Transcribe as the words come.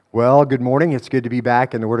Well, good morning. It's good to be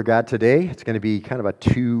back in the Word of God today. It's going to be kind of a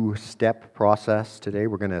two-step process today.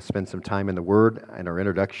 We're going to spend some time in the Word and our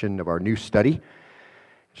introduction of our new study,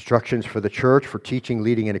 Instructions for the Church for Teaching,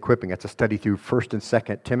 Leading, and Equipping. That's a study through 1st and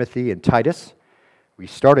 2nd Timothy and Titus. We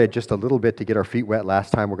started just a little bit to get our feet wet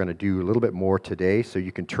last time. We're going to do a little bit more today. So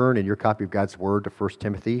you can turn in your copy of God's Word to 1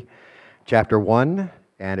 Timothy chapter 1.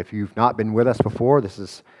 And if you've not been with us before, this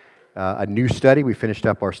is a new study. We finished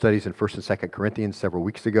up our studies in 1st and 2nd Corinthians several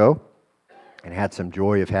weeks ago and had some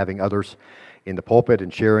joy of having others in the pulpit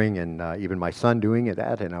and sharing, and even my son doing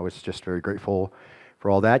that, and I was just very grateful for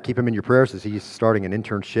all that. Keep him in your prayers as he's starting an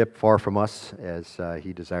internship far from us as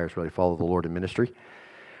he desires really to follow the Lord in ministry.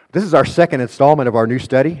 This is our second installment of our new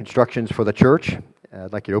study, Instructions for the Church.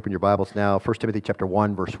 I'd like you to open your Bibles now, 1 Timothy chapter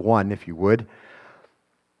 1, verse 1, if you would.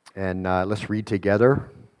 And let's read together.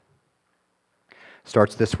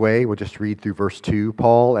 Starts this way. We'll just read through verse 2.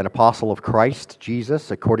 Paul, an apostle of Christ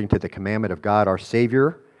Jesus, according to the commandment of God our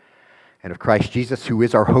Savior, and of Christ Jesus, who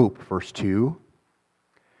is our hope, verse 2.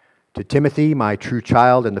 To Timothy, my true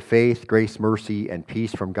child in the faith, grace, mercy, and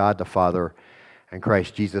peace from God the Father and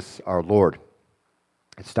Christ Jesus our Lord.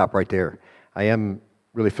 Let's stop right there. I am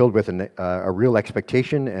really filled with a real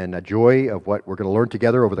expectation and a joy of what we're going to learn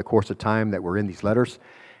together over the course of time that we're in these letters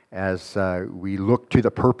as we look to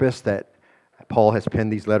the purpose that Paul has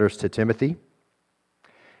penned these letters to Timothy.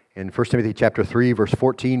 In 1 Timothy chapter 3, verse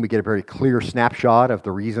 14, we get a very clear snapshot of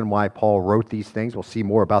the reason why Paul wrote these things. We'll see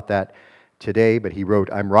more about that today, but he wrote,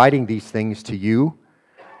 I'm writing these things to you,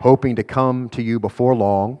 hoping to come to you before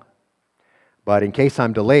long. But in case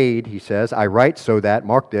I'm delayed, he says, I write so that,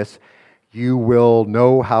 mark this, you will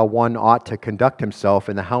know how one ought to conduct himself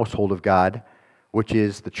in the household of God, which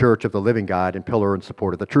is the church of the living God and pillar and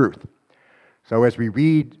support of the truth. So as we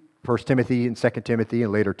read 1 Timothy and 2 Timothy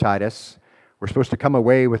and later Titus, we're supposed to come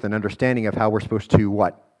away with an understanding of how we're supposed to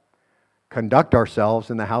what? Conduct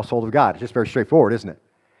ourselves in the household of God. It's just very straightforward, isn't it?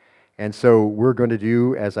 And so we're going to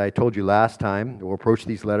do, as I told you last time, we'll approach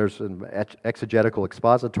these letters in exegetical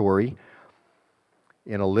expository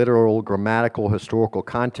in a literal, grammatical, historical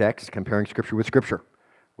context, comparing Scripture with Scripture.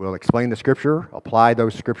 We'll explain the Scripture, apply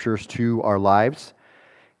those Scriptures to our lives,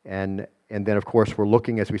 and then, of course, we're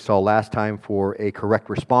looking, as we saw last time, for a correct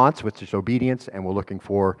response, which is obedience, and we're looking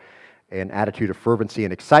for an attitude of fervency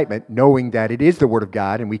and excitement, knowing that it is the Word of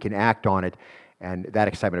God and we can act on it, and that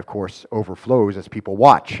excitement, of course, overflows as people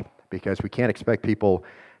watch, because we can't expect people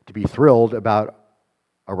to be thrilled about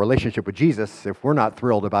a relationship with Jesus if we're not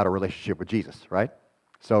thrilled about a relationship with Jesus, right?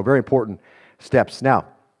 So, very important steps. Now,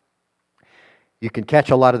 you can catch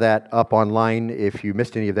a lot of that up online if you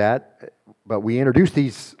missed any of that. But we introduced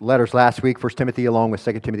these letters last week. 1 Timothy along with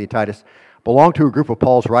 2 Timothy and Titus belong to a group of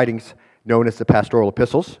Paul's writings known as the pastoral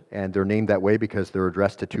epistles, and they're named that way because they're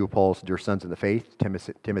addressed to two of Paul's dear sons in the faith,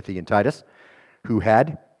 Timothy and Titus, who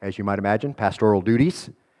had, as you might imagine, pastoral duties.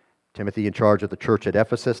 Timothy in charge of the church at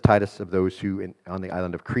Ephesus, Titus of those who on the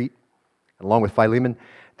island of Crete. And along with Philemon,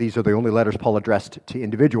 these are the only letters Paul addressed to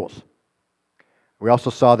individuals. We also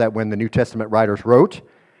saw that when the New Testament writers wrote,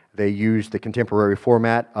 they used the contemporary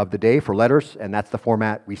format of the day for letters, and that's the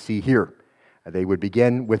format we see here. They would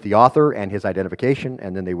begin with the author and his identification,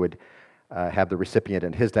 and then they would have the recipient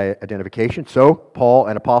and his identification. So, Paul,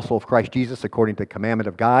 an apostle of Christ Jesus, according to the commandment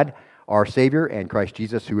of God, our Savior, and Christ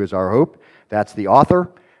Jesus, who is our hope. That's the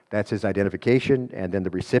author, that's his identification, and then the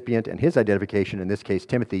recipient and his identification, in this case,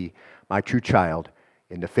 Timothy, my true child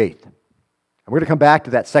in the faith. And we're going to come back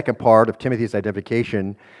to that second part of Timothy's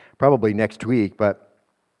identification probably next week, but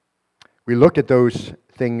we looked at those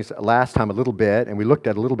things last time a little bit, and we looked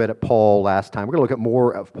at a little bit at Paul last time. We're going to look at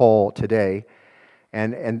more of Paul today.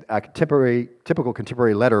 And a typical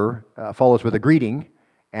contemporary letter follows with a greeting,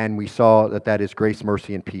 and we saw that is grace,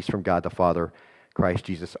 mercy, and peace from God the Father, Christ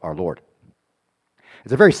Jesus our Lord.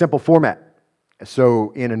 It's a very simple format.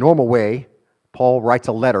 So in a normal way, Paul writes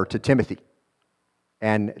a letter to Timothy.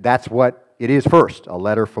 And that's what it is first, a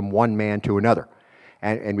letter from one man to another.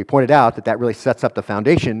 And we pointed out that really sets up the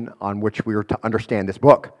foundation on which we are to understand this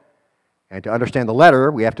book. And to understand the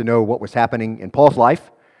letter, we have to know what was happening in Paul's life.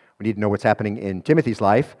 We need to know what's happening in Timothy's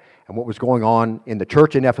life and what was going on in the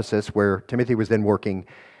church in Ephesus where Timothy was then working.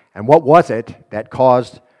 And what was it that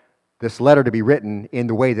caused this letter to be written in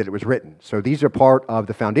the way that it was written? So these are part of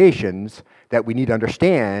the foundations that we need to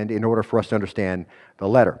understand in order for us to understand the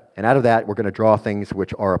letter. And out of that, we're going to draw things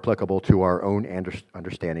which are applicable to our own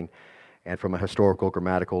understanding and from a historical,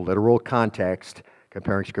 grammatical, literal context,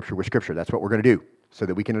 comparing Scripture with Scripture. That's what we're going to do, so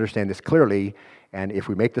that we can understand this clearly, and if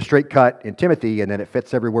we make the straight cut in Timothy and then it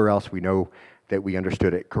fits everywhere else, we know that we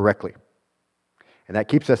understood it correctly. And that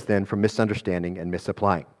keeps us then from misunderstanding and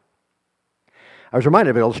misapplying. I was reminded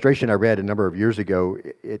of an illustration I read a number of years ago.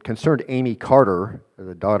 It concerned Amy Carter,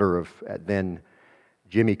 the daughter of then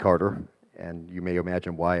Jimmy Carter, and you may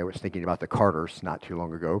imagine why I was thinking about the Carters not too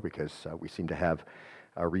long ago, because we seem to have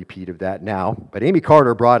a repeat of that now. But Amy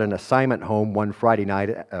Carter brought an assignment home one Friday night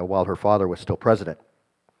while her father was still president.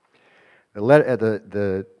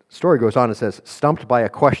 The story goes on and says, stumped by a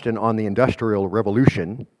question on the Industrial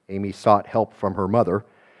Revolution, Amy sought help from her mother.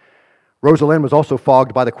 Rosalind was also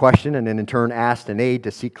fogged by the question and then in turn asked an aide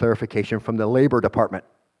to seek clarification from the Labor Department.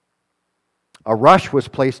 A rush was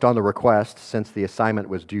placed on the request since the assignment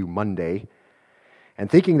was due Monday. And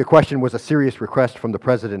thinking the question was a serious request from the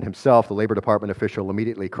president himself, the Labor Department official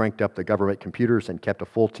immediately cranked up the government computers and kept a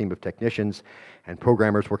full team of technicians and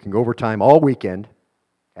programmers working overtime all weekend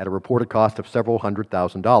at a reported cost of several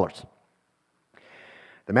 $100,000.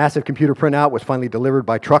 The massive computer printout was finally delivered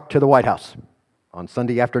by truck to the White House on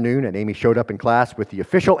Sunday afternoon, and Amy showed up in class with the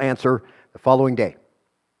official answer the following day.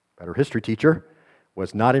 But her history teacher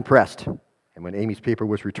was not impressed, and when Amy's paper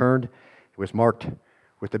was returned, it was marked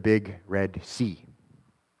with a big red C.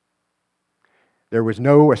 There was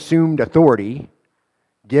no assumed authority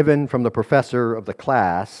given from the professor of the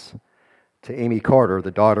class to Amy Carter,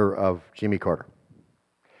 the daughter of Jimmy Carter.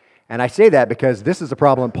 And I say that because this is a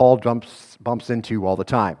problem Paul bumps into all the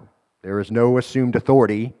time. There is no assumed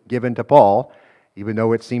authority given to Paul, even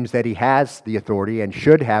though it seems that he has the authority and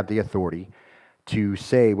should have the authority to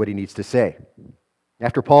say what he needs to say.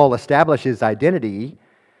 After Paul establishes his identity,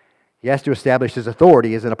 he has to establish his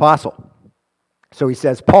authority as an apostle. So he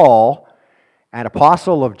says, Paul, an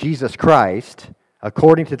apostle of Jesus Christ,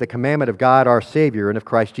 according to the commandment of God our Savior and of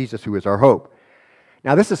Christ Jesus, who is our hope.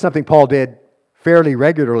 Now, this is something Paul did fairly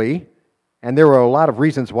regularly, and there were a lot of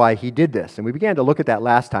reasons why he did this. And we began to look at that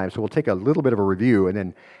last time, so we'll take a little bit of a review and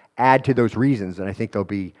then add to those reasons, and I think they'll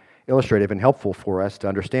be illustrative and helpful for us to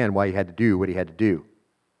understand why he had to do what he had to do.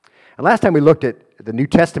 And last time we looked at the New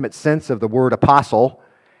Testament sense of the word apostle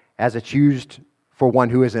as it's used for one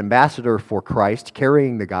who is ambassador for Christ,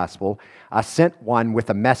 carrying the gospel, sent one with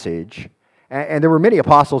a message. And there were many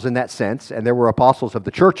apostles in that sense, and there were apostles of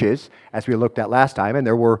the churches, as we looked at last time, and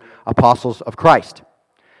there were apostles of Christ.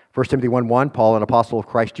 1 Timothy 1:1, Paul, an apostle of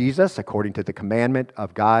Christ Jesus, according to the commandment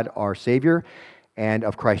of God our Savior, and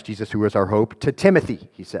of Christ Jesus, who is our hope, to Timothy,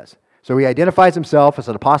 he says. So he identifies himself as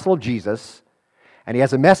an apostle of Jesus, and he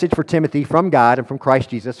has a message for Timothy from God and from Christ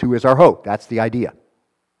Jesus, who is our hope. That's the idea.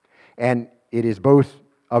 And it is both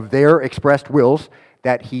of their expressed wills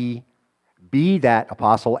that he be that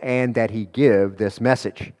apostle and that he give this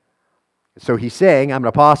message. So he's saying, I'm an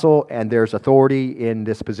apostle and there's authority in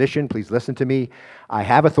this position. Please listen to me. I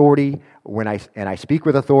have authority and I speak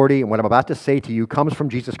with authority, and what I'm about to say to you comes from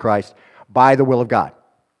Jesus Christ by the will of God.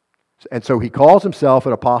 And so he calls himself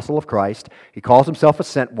an apostle of Christ. He calls himself a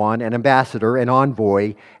sent one, an ambassador, an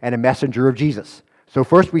envoy, and a messenger of Jesus. So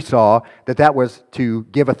first we saw that was to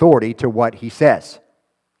give authority to what he says.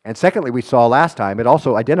 And secondly, we saw last time, it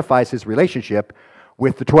also identifies his relationship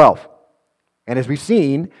with the 12. And as we've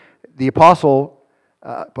seen, the apostles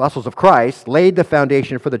of Christ laid the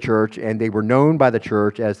foundation for the church, and they were known by the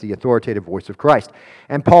church as the authoritative voice of Christ.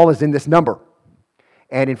 And Paul is in this number.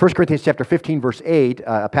 And in 1 Corinthians chapter 15, verse 8,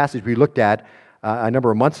 a passage we looked at a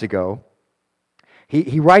number of months ago,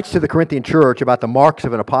 he writes to the Corinthian church about the marks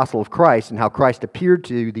of an apostle of Christ and how Christ appeared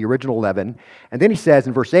to the original 11. And then he says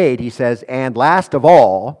in verse 8, he says, and last of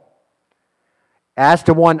all, as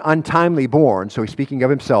to one untimely born, so he's speaking of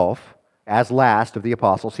himself, as last of the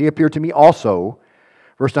apostles, he appeared to me also.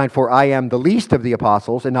 Verse 9, for I am the least of the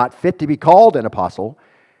apostles and not fit to be called an apostle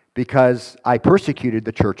because I persecuted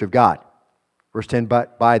the church of God. Verse 10,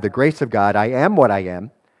 but by the grace of God I am what I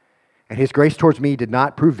am, and his grace towards me did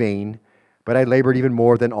not prove vain, but I labored even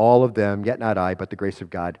more than all of them, yet not I, but the grace of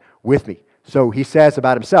God with me. So he says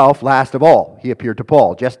about himself, last of all, he appeared to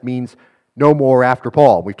Paul. Just means no more after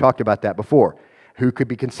Paul. We've talked about that before. Who could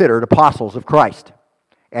be considered apostles of Christ.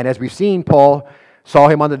 And as we've seen, Paul saw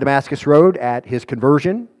him on the Damascus Road at his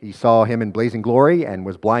conversion. He saw him in blazing glory and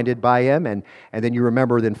was blinded by him. And then you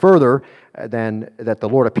remember then further that the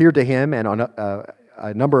Lord appeared to him, and on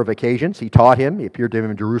a number of occasions he taught him. He appeared to him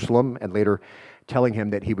in Jerusalem and later telling him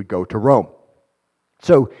that he would go to Rome.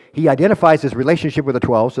 So he identifies his relationship with the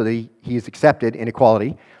 12 so that he is accepted in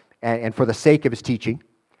equality and for the sake of his teaching.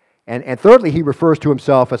 And thirdly, he refers to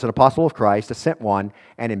himself as an apostle of Christ, a sent one,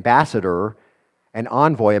 an ambassador, an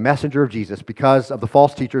envoy, a messenger of Jesus, because of the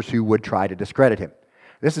false teachers who would try to discredit him.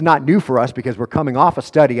 This is not new for us because we're coming off a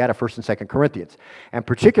study out of 1 and 2 Corinthians. And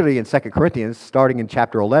particularly in 2 Corinthians, starting in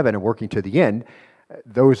chapter 11 and working to the end,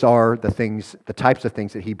 those are the types of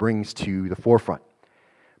things that he brings to the forefront.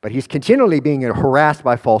 But he's continually being harassed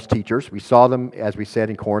by false teachers. We saw them, as we said,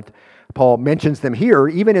 in Corinth. Paul mentions them here,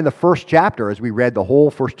 even in the first chapter, as we read the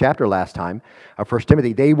whole first chapter last time of 1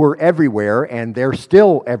 Timothy. They were everywhere, and they're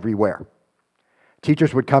still everywhere.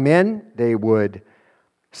 Teachers would come in, they would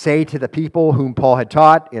say to the people whom Paul had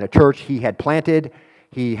taught in a church he had planted,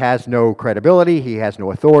 he has no credibility, he has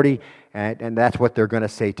no authority, and that's what they're going to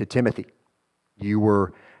say to Timothy. You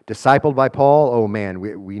were discipled by Paul, oh man,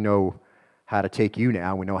 we know how to take you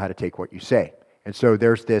now, we know how to take what you say. And so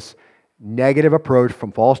there's this negative approach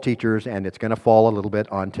from false teachers, and it's going to fall a little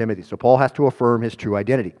bit on Timothy. So Paul has to affirm his true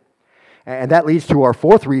identity. And that leads to our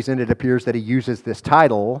fourth reason it appears that he uses this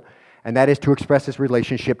title, and that is to express his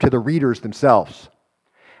relationship to the readers themselves.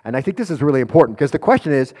 And I think this is really important, because the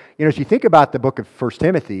question is, as you think about the book of 1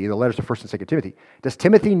 Timothy, the letters of 1 and 2 Timothy, does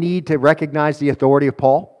Timothy need to recognize the authority of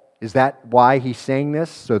Paul? Is that why he's saying this,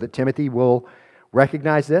 so that Timothy will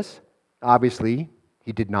recognize this? Obviously,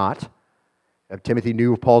 he did not. Timothy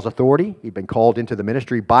knew of Paul's authority. He'd been called into the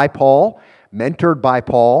ministry by Paul, mentored by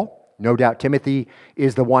Paul. No doubt Timothy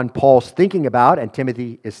is the one Paul's thinking about, and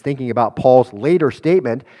Timothy is thinking about Paul's later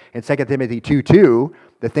statement in 2 Timothy 2:2,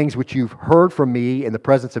 the things which you've heard from me in the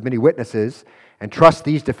presence of many witnesses, and trust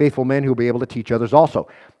these to faithful men who will be able to teach others also.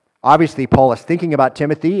 Obviously, Paul is thinking about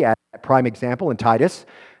Timothy, as a prime example, in Titus.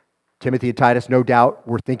 Timothy and Titus, no doubt,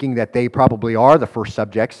 were thinking that they probably are the first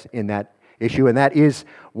subjects in that issue, and that is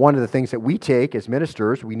one of the things that we take as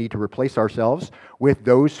ministers. We need to replace ourselves with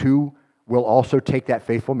those who will also take that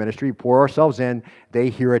faithful ministry, pour ourselves in, they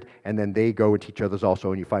hear it, and then they go and teach others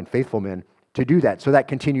also, and you find faithful men to do that. So that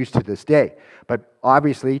continues to this day. But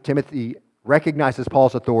obviously, Timothy recognizes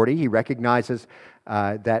Paul's authority. He recognizes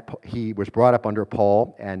that he was brought up under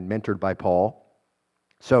Paul and mentored by Paul.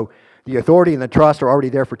 So the authority and the trust are already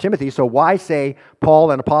there for Timothy. So why say Paul,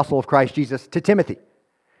 an apostle of Christ Jesus, to Timothy?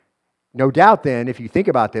 No doubt then, if you think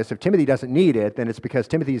about this, if Timothy doesn't need it, then it's because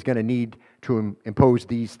Timothy is going to need to impose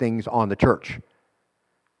these things on the church.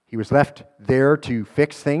 He was left there to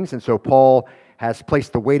fix things, and so Paul has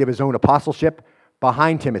placed the weight of his own apostleship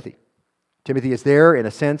behind Timothy. Timothy is there, in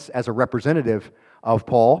a sense, as a representative of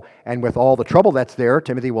Paul, and with all the trouble that's there,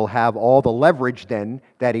 Timothy will have all the leverage then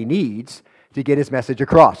that he needs to get his message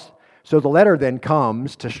across. So the letter then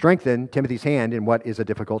comes to strengthen Timothy's hand in what is a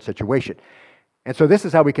difficult situation. And so this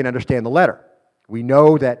is how we can understand the letter. We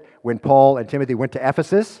know that when Paul and Timothy went to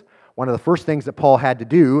Ephesus, one of the first things that Paul had to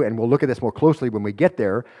do, and we'll look at this more closely when we get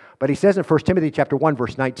there, but he says in 1 Timothy chapter 1,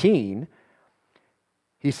 verse 19,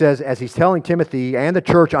 he says, as he's telling Timothy and the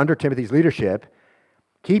church under Timothy's leadership,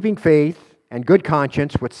 keeping faith and good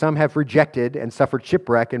conscience, which some have rejected and suffered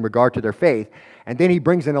shipwreck in regard to their faith. And then he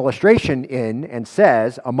brings an illustration in and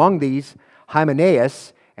says, among these,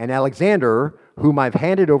 Hymenaeus and Alexander, whom I've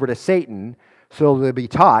handed over to Satan, so they'll be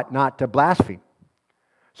taught not to blaspheme.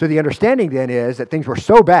 So the understanding then is that things were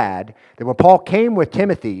so bad that when Paul came with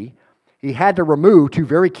Timothy, he had to remove two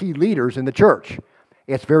very key leaders in the church.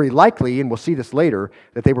 It's very likely, and we'll see this later,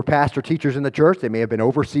 that they were pastor teachers in the church. They may have been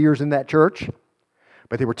overseers in that church,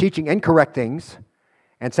 but they were teaching incorrect things,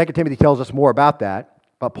 and 2 Timothy tells us more about that.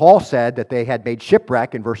 But Paul said that they had made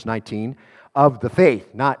shipwreck, in verse 19, of the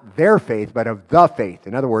faith, not their faith, but of the faith.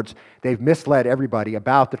 In other words, they've misled everybody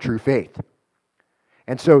about the true faith.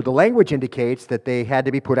 And so the language indicates that they had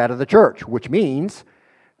to be put out of the church, which means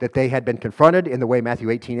that they had been confronted in the way Matthew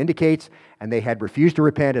 18 indicates, and they had refused to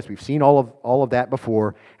repent, as we've seen all of that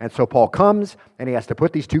before. And so Paul comes, and he has to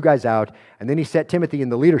put these two guys out, and then he set Timothy in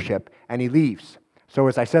the leadership, and he leaves. So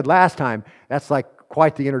as I said last time, that's like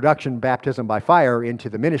quite the introduction, baptism by fire, into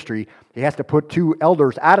the ministry. He has to put two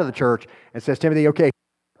elders out of the church and says, Timothy, okay,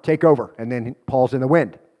 take over. And then Paul's in the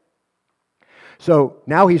wind. So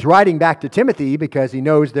now he's writing back to Timothy because he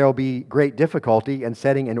knows there'll be great difficulty in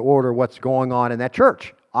setting in order what's going on in that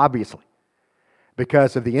church, obviously,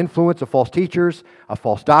 because of the influence of false teachers, of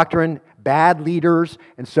false doctrine, bad leaders.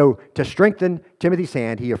 And so to strengthen Timothy's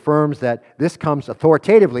hand, he affirms that this comes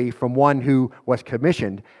authoritatively from one who was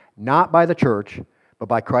commissioned not by the church, but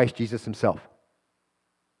by Christ Jesus himself.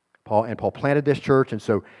 Paul planted this church, and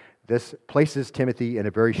so this places Timothy in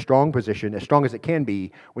a very strong position, as strong as it can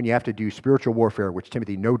be, when you have to do spiritual warfare, which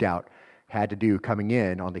Timothy no doubt had to do coming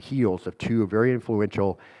in on the heels of two very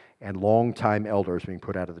influential and long-time elders being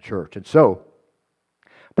put out of the church. And so,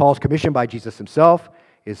 Paul's commission by Jesus himself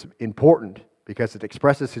is important because it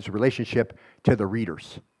expresses his relationship to the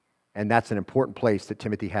readers. And that's an important place that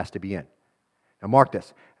Timothy has to be in. Now mark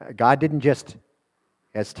this. God didn't just,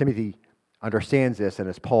 as Timothy understands this and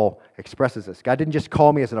as Paul expresses this, God didn't just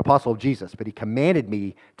call me as an apostle of Jesus, but he commanded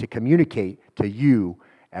me to communicate to you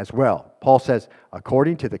as well. Paul says,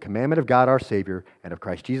 according to the commandment of God our Savior and of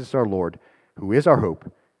Christ Jesus our Lord, who is our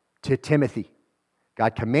hope, to Timothy.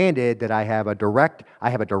 God commanded that I have a direct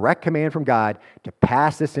command from God to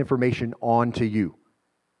pass this information on to you.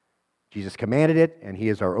 Jesus commanded it, and he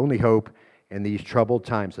is our only hope in these troubled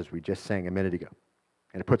times, as we just sang a minute ago.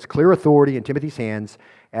 And it puts clear authority in Timothy's hands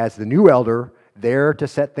as the new elder there to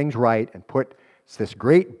set things right and put this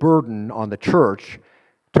great burden on the church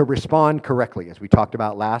to respond correctly, as we talked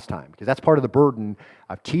about last time. Because that's part of the burden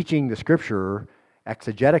of teaching the Scripture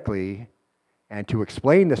exegetically and to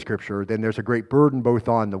explain the Scripture. Then there's a great burden both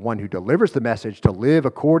on the one who delivers the message to live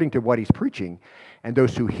according to what he's preaching, and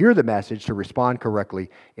those who hear the message to respond correctly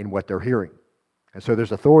in what they're hearing. And so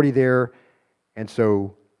there's authority there. And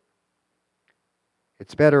so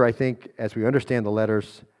it's better, I think, as we understand the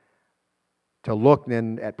letters, to look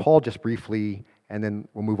then at Paul just briefly, and then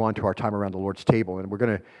we'll move on to our time around the Lord's table. And we're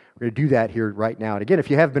going to do that here right now. And again, if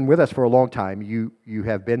you have been with us for a long time, you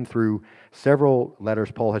have been through several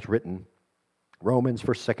letters Paul has written, Romans,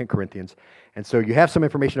 1st, 2nd Corinthians. And so you have some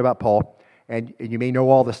information about Paul, and you may know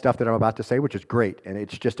all the stuff that I'm about to say, which is great. And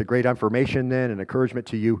it's just a great information then, and encouragement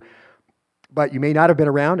to you. But you may not have been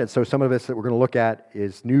around, and so some of this that we're going to look at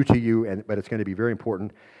is new to you, but it's going to be very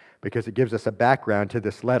important because it gives us a background to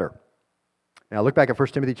this letter. Now look back at 1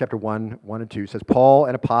 Timothy chapter 1 and 2. It says, Paul,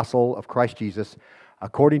 an apostle of Christ Jesus,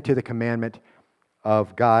 according to the commandment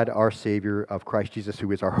of God our Savior, of Christ Jesus,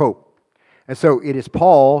 who is our hope. And so it is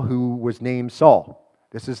Paul who was named Saul.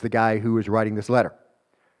 This is the guy who is writing this letter.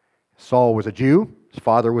 Saul was a Jew. His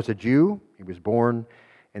father was a Jew. He was born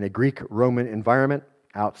in a Greek-Roman environment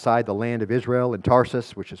outside the land of Israel in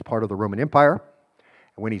Tarsus, which is part of the Roman Empire.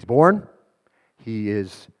 And when he's born, he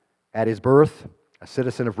is, at his birth, a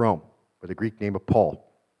citizen of Rome with the Greek name of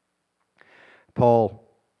Paul. Paul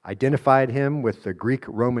identified him with the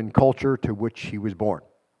Greek-Roman culture to which he was born.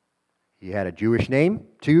 He had a Jewish name,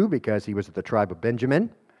 too, because he was of the tribe of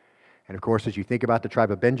Benjamin. And of course, as you think about the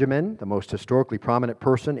tribe of Benjamin, the most historically prominent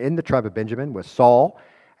person in the tribe of Benjamin was Saul,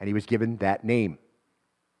 and he was given that name.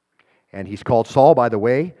 And he's called Saul, by the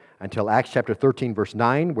way, until Acts chapter 13, verse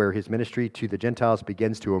 9, where his ministry to the Gentiles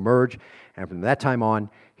begins to emerge. And from that time on,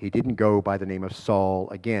 he didn't go by the name of Saul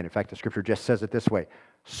again. In fact, the Scripture just says it this way: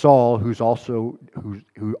 Saul, who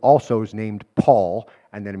also is named Paul,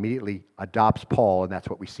 and then immediately adopts Paul, and that's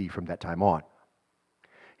what we see from that time on.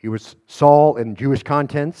 He was Saul in Jewish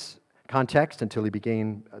context until he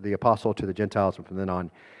became the apostle to the Gentiles, and from then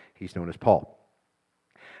on, he's known as Paul.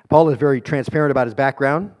 Paul is very transparent about his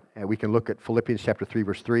background. And we can look at Philippians chapter 3,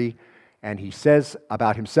 verse 3, and he says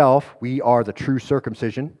about himself, we are the true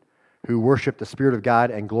circumcision who worship the Spirit of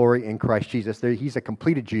God and glory in Christ Jesus. He's a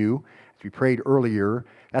completed Jew. As we prayed earlier,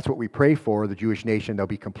 that's what we pray for, the Jewish nation, they'll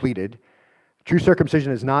be completed. True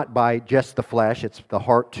circumcision is not by just the flesh, it's the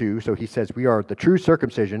heart too. So he says we are the true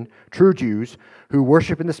circumcision, true Jews, who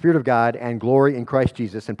worship in the Spirit of God and glory in Christ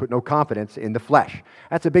Jesus and put no confidence in the flesh.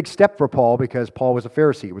 That's a big step for Paul because Paul was a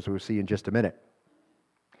Pharisee, which we'll see in just a minute.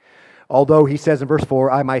 Although he says in verse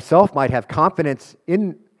 4, I myself might have confidence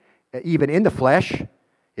even in the flesh.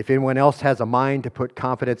 If anyone else has a mind to put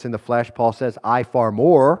confidence in the flesh, Paul says, I far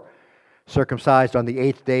more, circumcised on the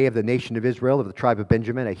 8th day of the nation of Israel, of the tribe of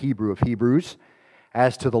Benjamin, a Hebrew of Hebrews,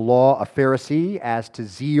 as to the law, a Pharisee, as to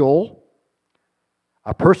zeal,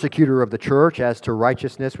 a persecutor of the church, as to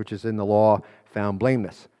righteousness, which is in the law, found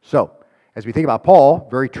blameless. So, as we think about Paul,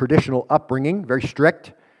 very traditional upbringing, very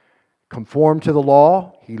strict, conformed to the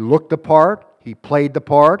law. He looked the part. He played the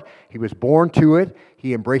part. He was born to it.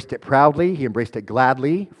 He embraced it proudly. He embraced it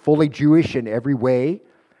gladly, fully Jewish in every way.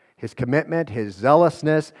 His commitment, his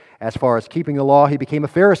zealousness, as far as keeping the law, he became a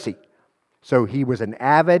Pharisee. So he was an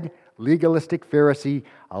avid, legalistic Pharisee,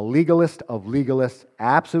 a legalist of legalists,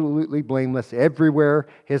 absolutely blameless everywhere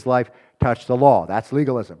his life touched the law. That's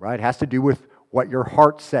legalism, right? It has to do with what your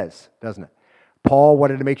heart says, doesn't it? Paul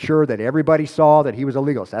wanted to make sure that everybody saw that he was a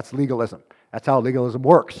legalist. That's legalism. That's how legalism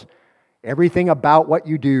works. Everything about what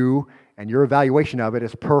you do and your evaluation of it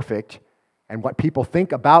is perfect, and what people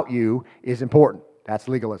think about you is important. That's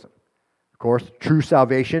legalism. Of course, true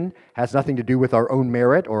salvation has nothing to do with our own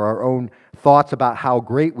merit or our own thoughts about how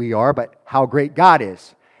great we are, but how great God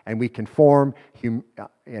is. And we conform in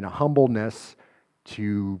a humbleness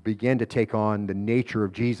to begin to take on the nature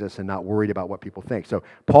of Jesus and not worried about what people think. So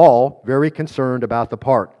Paul, very concerned about the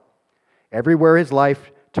part. Everywhere his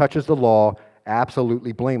life touches the law,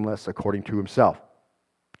 absolutely blameless according to himself.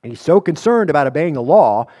 And he's so concerned about obeying the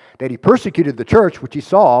law that he persecuted the church, which he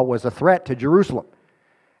saw was a threat to Jerusalem.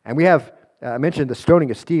 And we have, I mentioned the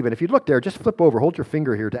stoning of Stephen. If you look there, just flip over, hold your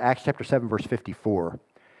finger here to Acts chapter 7, verse 54.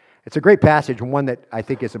 It's a great passage, and one that I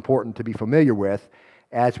think is important to be familiar with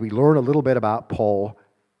as we learn a little bit about Paul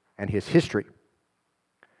and his history.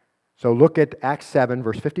 So look at Acts 7,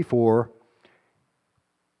 verse 54.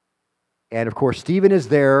 And of course, Stephen is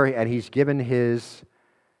there, and he's given his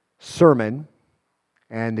sermon,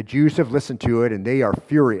 and the Jews have listened to it, and they are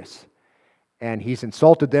furious. And he's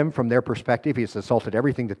insulted them from their perspective. He's insulted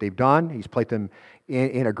everything that they've done. He's placed them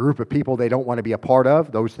in a group of people they don't want to be a part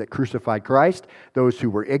of, those that crucified Christ, those who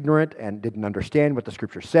were ignorant and didn't understand what the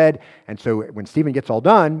Scripture said. And so when Stephen gets all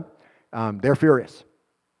done, they're furious.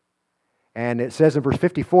 And it says in verse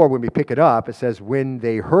 54, when we pick it up, it says, when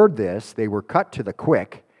they heard this, they were cut to the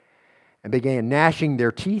quick and began gnashing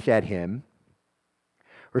their teeth at him.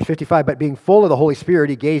 Verse 55, but being full of the Holy Spirit,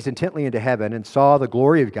 he gazed intently into heaven and saw the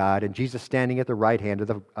glory of God and Jesus standing at the right hand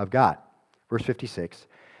of God. Verse 56,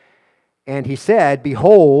 and he said,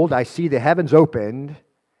 behold, I see the heavens opened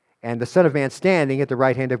and the Son of Man standing at the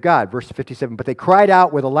right hand of God. Verse 57, but they cried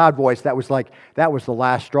out with a loud voice. That was the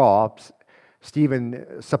last straw.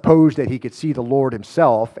 Stephen supposed that he could see the Lord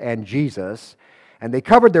himself and Jesus. And they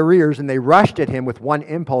covered their ears and they rushed at him with one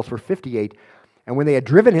impulse. Verse 58, and when they had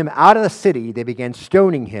driven him out of the city, they began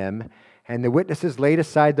stoning him, and the witnesses laid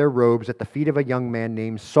aside their robes at the feet of a young man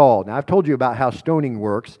named Saul. Now, I've told you about how stoning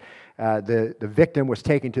works. The victim was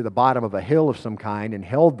taken to the bottom of a hill of some kind and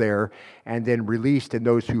held there, and then released, and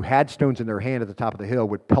those who had stones in their hand at the top of the hill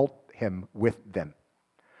would pelt him with them.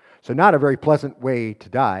 So not a very pleasant way to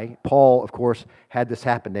die. Paul, of course, had this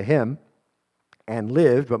happen to him and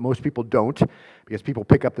lived, but most people don't, because people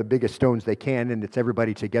pick up the biggest stones they can, and it's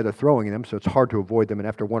everybody together throwing them, so it's hard to avoid them, and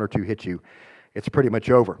after one or two hit you, it's pretty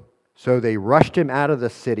much over. So they rushed him out of the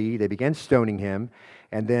city, they began stoning him,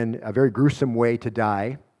 and then a very gruesome way to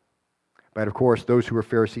die. But of course, those who were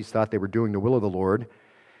Pharisees thought they were doing the will of the Lord.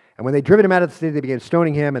 And when they'd driven him out of the city, they began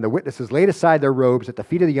stoning him, and the witnesses laid aside their robes at the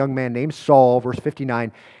feet of the young man named Saul, verse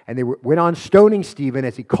 59, and they went on stoning Stephen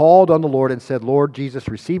as he called on the Lord and said, Lord Jesus,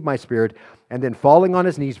 receive my spirit. And then falling on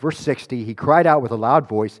his knees, verse 60, he cried out with a loud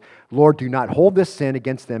voice, Lord, do not hold this sin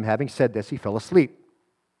against them. Having said this, he fell asleep.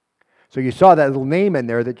 So you saw that little name in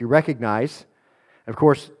there that you recognize. Of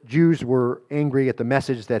course, Jews were angry at the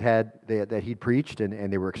message that he'd preached,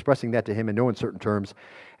 and they were expressing that to him in no uncertain terms.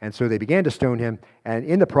 And so they began to stone him. And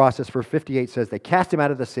in the process, verse 58 says, they cast him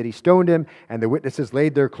out of the city, stoned him, and the witnesses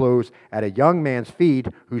laid their clothes at a young man's feet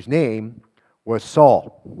whose name was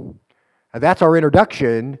Saul. And that's our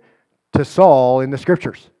introduction to Saul in the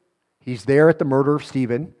Scriptures. He's there at the murder of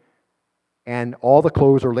Stephen, and all the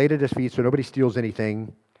clothes are laid at his feet so nobody steals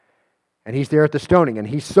anything. And he's there at the stoning, and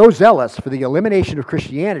he's so zealous for the elimination of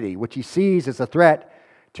Christianity, which he sees as a threat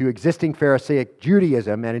to existing Pharisaic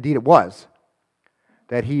Judaism, and indeed it was,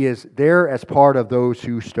 that he is there as part of those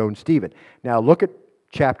who stoned Stephen. Now look at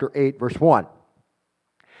chapter 8, verse 1.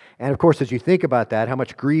 And of course, as you think about that, how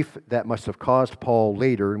much grief that must have caused Paul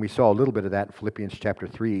later, and we saw a little bit of that in Philippians chapter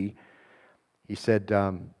 3. He said,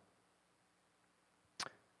 I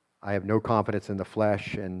have no confidence in the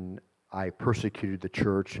flesh, and I persecuted the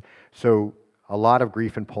church. So a lot of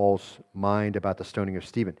grief in Paul's mind about the stoning of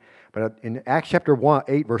Stephen. But in Acts chapter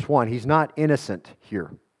 8, verse 1, he's not innocent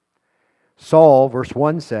here. Saul, verse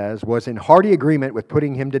 1 says, was in hearty agreement with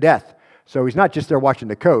putting him to death. So he's not just there watching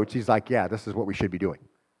the coats. He's like, yeah, this is what we should be doing.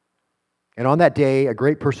 And on that day, a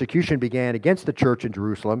great persecution began against the church in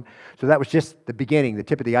Jerusalem. So that was just the beginning, the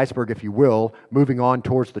tip of the iceberg, if you will, moving on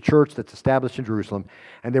towards the church that's established in Jerusalem.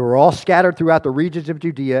 And they were all scattered throughout the regions of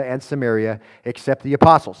Judea and Samaria, except the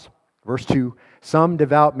apostles. Verse 2, some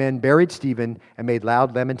devout men buried Stephen and made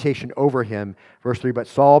loud lamentation over him. Verse 3, but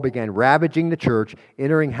Saul began ravaging the church,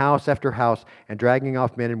 entering house after house, and dragging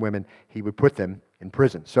off men and women. He would put them in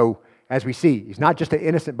prison. So, as we see, he's not just an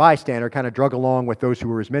innocent bystander, kind of drug along with those who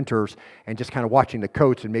were his mentors and just kind of watching the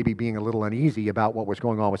coats and maybe being a little uneasy about what was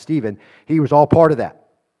going on with Stephen. He was all part of that.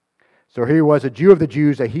 So here he was, a Jew of the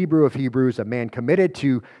Jews, a Hebrew of Hebrews, a man committed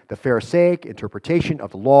to the Pharisaic interpretation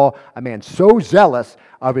of the law, a man so zealous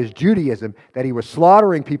of his Judaism that he was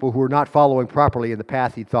slaughtering people who were not following properly in the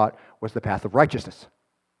path he thought was the path of righteousness.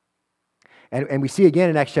 And we see again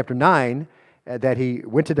in Acts chapter 9, that he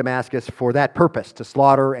went to Damascus for that purpose, to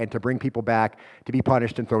slaughter and to bring people back to be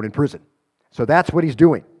punished and thrown in prison. So that's what he's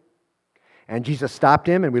doing. And Jesus stopped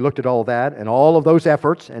him, and we looked at all of that, and all of those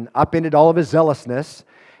efforts, and upended all of his zealousness,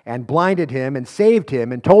 and blinded him, and saved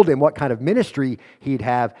him, and told him what kind of ministry he'd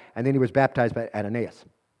have, and then he was baptized by Ananias.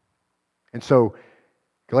 And so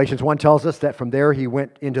Galatians 1 tells us that from there he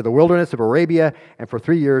went into the wilderness of Arabia, and for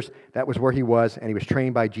 3 years, that was where he was, and he was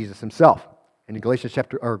trained by Jesus himself. And in Galatians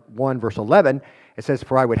chapter 1, verse 11, it says,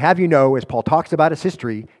 for I would have you know, as Paul talks about his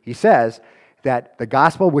history, he says that the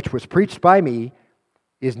gospel which was preached by me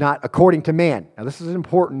is not according to man. Now this is an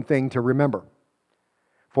important thing to remember.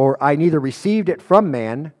 For I neither received it from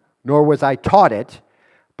man, nor was I taught it,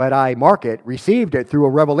 but I, mark it, received it through a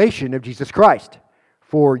revelation of Jesus Christ.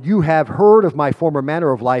 For you have heard of my former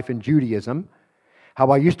manner of life in Judaism, how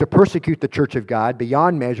I used to persecute the church of God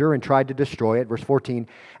beyond measure and tried to destroy it. Verse 14,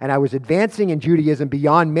 and I was advancing in Judaism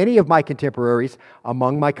beyond many of my contemporaries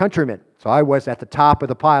among my countrymen. So I was at the top of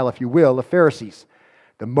the pile, if you will, of Pharisees,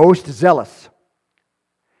 the most zealous,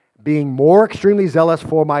 being more extremely zealous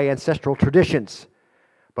for my ancestral traditions.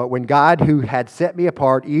 But when God, who had set me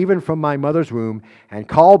apart even from my mother's womb and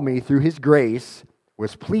called me through His grace,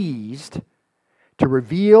 was pleased to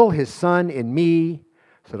reveal His Son in me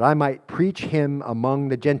so that I might preach Him among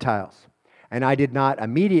the Gentiles. And I did not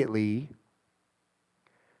immediately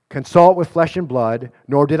consult with flesh and blood,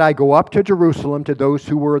 nor did I go up to Jerusalem to those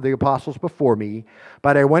who were the apostles before me,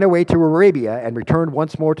 but I went away to Arabia and returned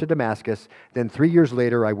once more to Damascus. Then 3 years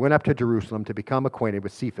later I went up to Jerusalem to become acquainted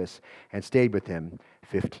with Cephas and stayed with him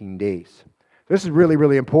 15 days. This is really,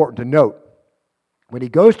 really important to note. When he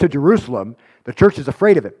goes to Jerusalem, the church is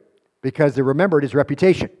afraid of him because they remembered his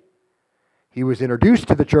reputation. He was introduced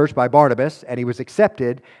to the church by Barnabas, and he was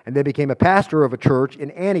accepted, and then became a pastor of a church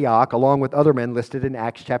in Antioch, along with other men listed in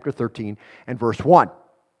Acts chapter 13 and verse 1.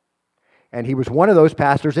 And he was one of those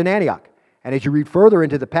pastors in Antioch. And as you read further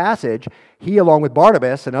into the passage, he, along with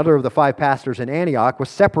Barnabas, another of the 5 pastors in Antioch, was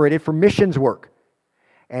separated for missions work.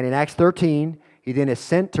 And in Acts 13, he then is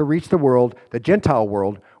sent to reach the world, the Gentile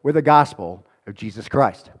world, with the gospel of Jesus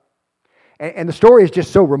Christ. And the story is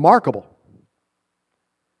just so remarkable.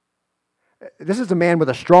 This is a man with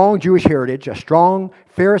a strong Jewish heritage, a strong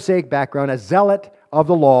Pharisaic background, a zealot of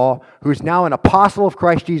the law, who is now an apostle of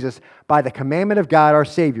Christ Jesus by the commandment of God our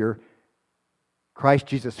Savior, Christ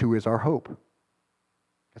Jesus, who is our hope.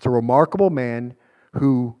 It's a remarkable man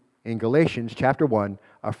who, in Galatians chapter 1,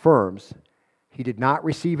 affirms he did not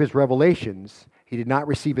receive his revelations, he did not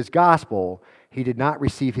receive his gospel, he did not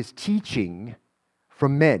receive his teaching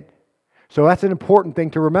from men. So that's an important thing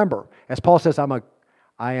to remember. As Paul says,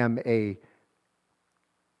 I am a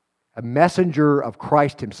messenger of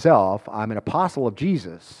Christ himself. I'm an apostle of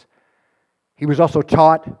Jesus. He was also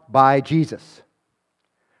taught by Jesus.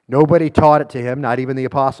 Nobody taught it to him, not even the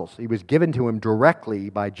apostles. It was given to him directly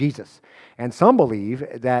by Jesus. And some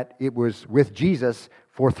believe that it was with Jesus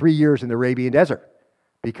for 3 years in the Arabian desert,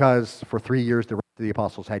 because for 3 years the rest of the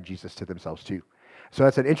apostles had Jesus to themselves too. So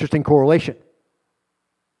that's an interesting correlation.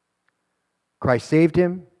 Christ saved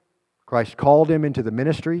him, Christ called him into the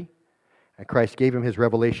ministry, and Christ gave him his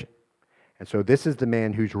revelation. And so this is the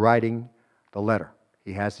man who's writing the letter.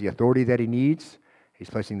 He has the authority that he needs. He's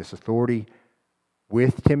placing this authority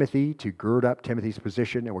with Timothy to gird up Timothy's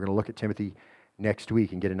position, and we're going to look at Timothy next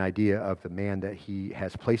week and get an idea of the man that he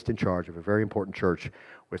has placed in charge of a very important church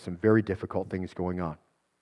with some very difficult things going on.